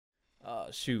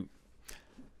Shoot.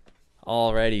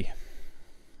 Alrighty.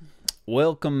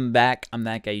 Welcome back. I'm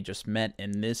that guy you just met,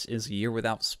 and this is A Year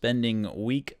Without Spending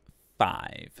week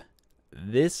 5.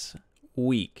 This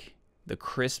week, the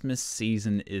Christmas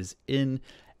season is in,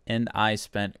 and I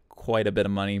spent quite a bit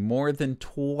of money, more than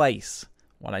twice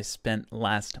what I spent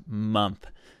last month.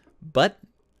 But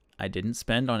I didn't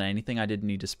spend on anything I didn't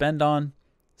need to spend on,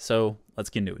 so let's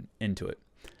get into it.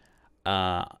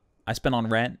 I spent on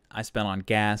rent, I spent on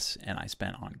gas, and I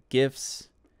spent on gifts.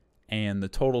 And the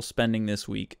total spending this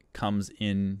week comes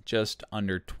in just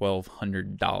under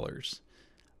 $1,200.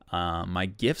 My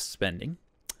gift spending,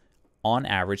 on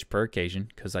average per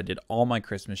occasion, because I did all my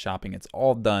Christmas shopping, it's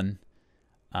all done.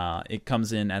 It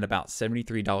comes in at about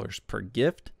 $73 per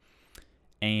gift.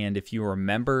 And if you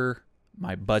remember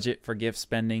my budget for gift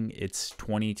spending, it's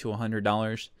 $20 to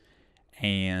 $100.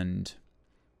 And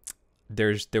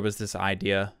there was this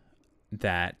idea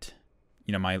that,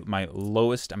 you know, my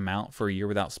lowest amount for A Year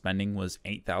Without Spending was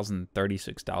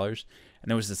 $8,036. And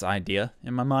there was this idea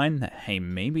in my mind that, hey,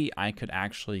 maybe I could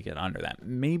actually get under that.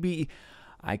 Maybe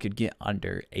I could get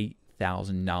under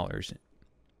 $8,000.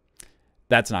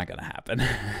 That's not going to happen.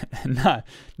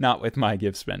 not with my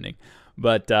gift spending.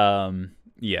 But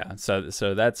yeah,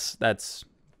 so that's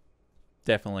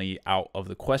definitely out of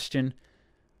the question.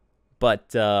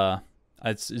 But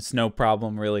it's no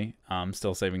problem, really. I'm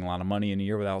still saving a lot of money in A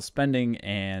Year Without Spending,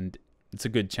 and it's a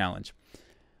good challenge.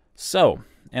 So,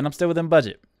 and I'm still within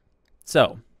budget.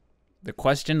 So, the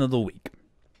question of the week.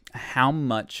 How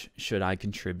much should I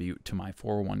contribute to my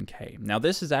 401k? Now,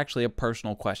 this is actually a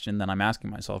personal question that I'm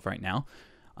asking myself right now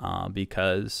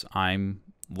because I'm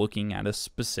looking at a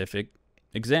specific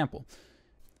example.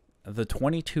 The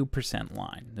 22%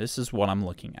 line. This is what I'm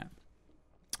looking at.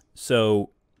 So,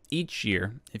 each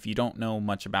year, if you don't know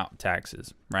much about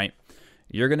taxes, right,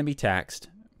 you're going to be taxed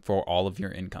for all of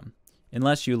your income.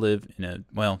 Unless you live in you're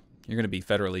going to be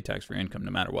federally taxed for your income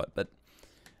no matter what, but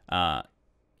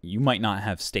you might not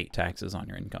have state taxes on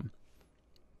your income.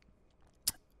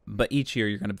 But each year,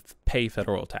 you're going to pay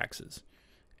federal taxes.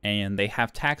 And they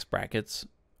have tax brackets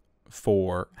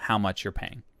for how much you're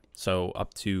paying. So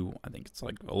up to, I think it's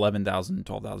like $11,000,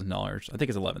 $12,000. I think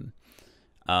it's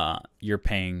 $11,000. You're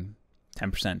paying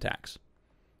 10% tax,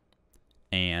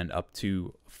 and up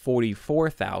to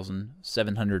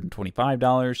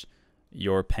 $44,725,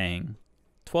 you're paying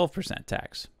 12%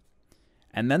 tax.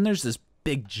 And then there's this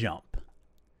big jump.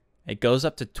 It goes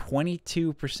up to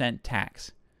 22%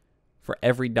 tax for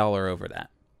every dollar over that.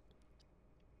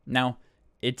 Now,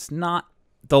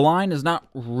 the line is not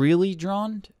really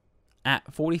drawn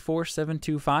at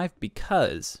 $44,725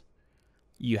 because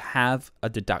you have a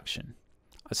deduction.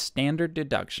 A standard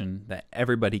deduction that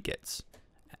everybody gets.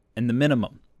 And the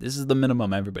minimum. This is the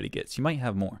minimum everybody gets. You might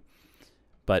have more.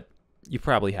 But you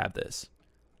probably have this.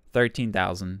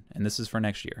 $13,000, and this is for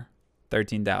next year.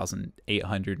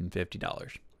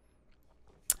 $13,850.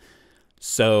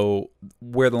 So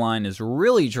where the line is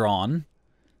really drawn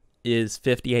is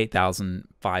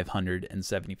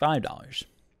 $58,575.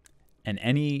 And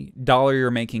any dollar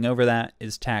you're making over that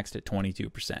is taxed at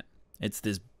 22%. It's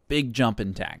this big jump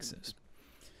in taxes.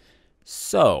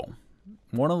 So,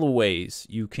 one of the ways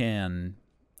you can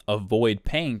avoid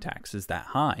paying taxes that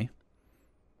high,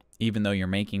 even though you're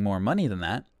making more money than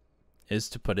that, is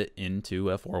to put it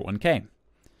into a 401k.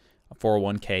 A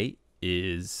 401k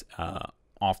is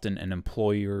often an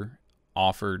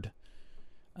employer-offered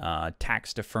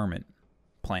tax deferment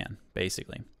plan,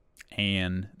 basically.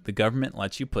 And the government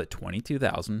lets you put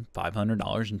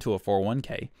 $22,500 into a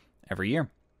 401k every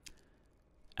year.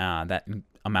 That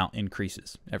amount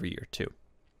increases every year too.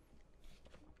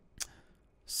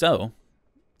 So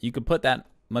you could put that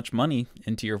much money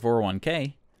into your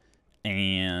 401k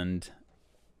and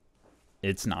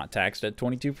it's not taxed at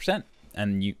 22%.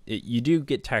 And you do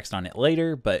get taxed on it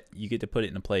later, but you get to put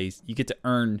it in a place, you get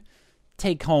to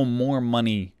take home more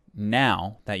money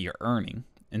now that you're earning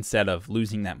instead of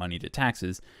losing that money to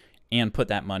taxes, and put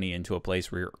that money into a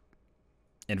place where you're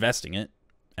investing it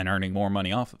and earning more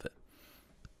money off of it.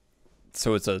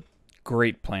 So it's a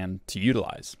great plan to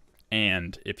utilize.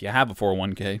 And if you have a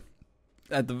 401k,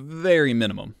 at the very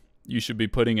minimum, you should be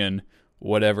putting in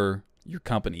whatever your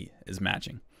company is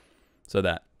matching so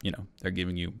that, you know, they're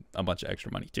giving you a bunch of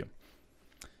extra money too.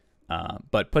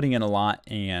 But putting in a lot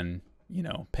and, you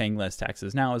know, paying less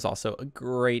taxes now is also a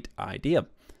great idea.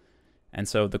 And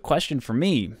so the question for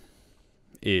me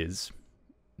is,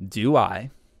 do I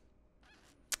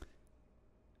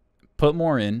put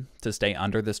more in to stay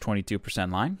under this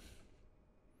 22% line?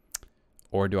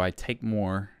 Or do I take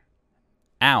more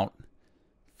out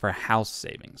for house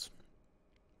savings?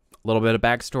 A little bit of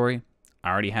backstory. I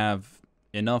already have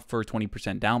enough for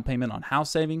 20% down payment on house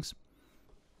savings.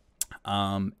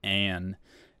 And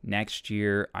next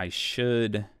year I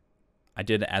did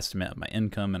an estimate of my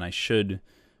income, and I should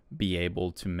be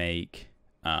able to make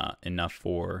enough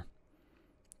for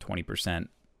 20%,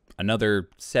 another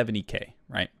 $70K,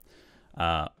 right?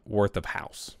 Worth of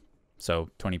house. So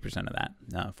 20% of that,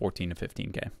 14 to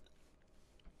 15K.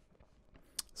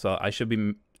 So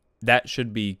that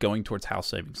should be going towards house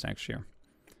savings next year.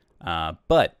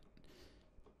 But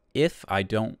if I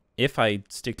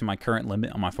stick to my current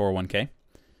limit on my 401k,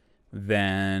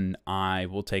 then I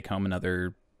will take home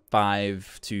another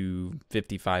 $5,000 to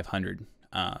 $5,500,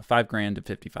 $5,000 to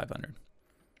 $5,500.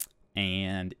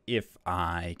 And if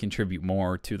I contribute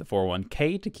more to the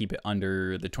 401k to keep it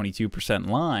under the 22%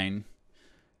 line,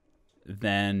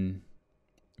 then,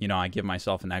 I give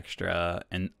myself an extra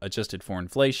and adjusted for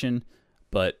inflation,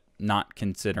 but not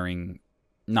considered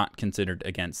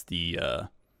against the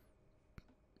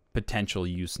potential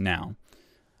use now,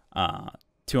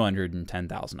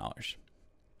 $210,000.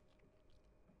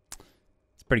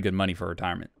 It's pretty good money for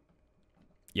retirement.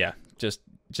 Yeah, just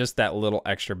that little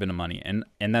extra bit of money, and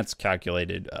that's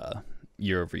calculated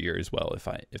year over year as well. If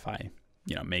I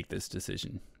make this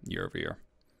decision year over year.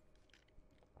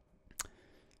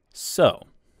 So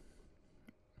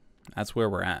that's where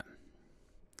we're at.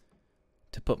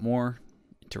 To put more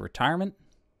into retirement,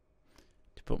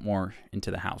 to put more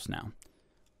into the house now.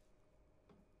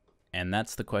 And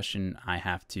that's the question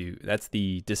that's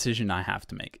the decision I have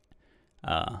to make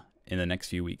in the next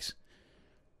few weeks.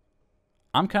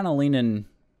 I'm kind of leaning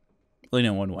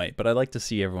one way, but I'd like to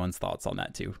see everyone's thoughts on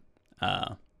that too.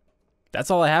 That's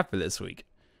all I have for this week.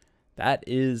 That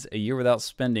is A Year Without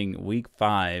Spending, week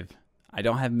 5. I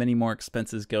don't have many more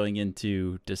expenses going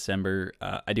into December.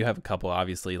 I do have a couple,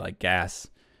 obviously, like gas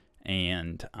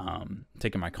and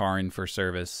taking my car in for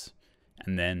service.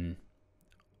 And then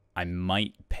I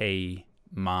might pay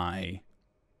my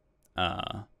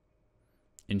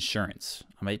insurance.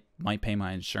 I might pay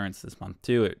my insurance this month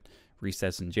too. It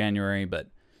resets in January, but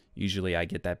usually I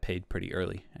get that paid pretty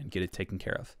early and get it taken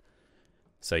care of.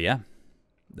 So yeah,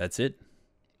 that's it.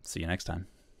 See you next time.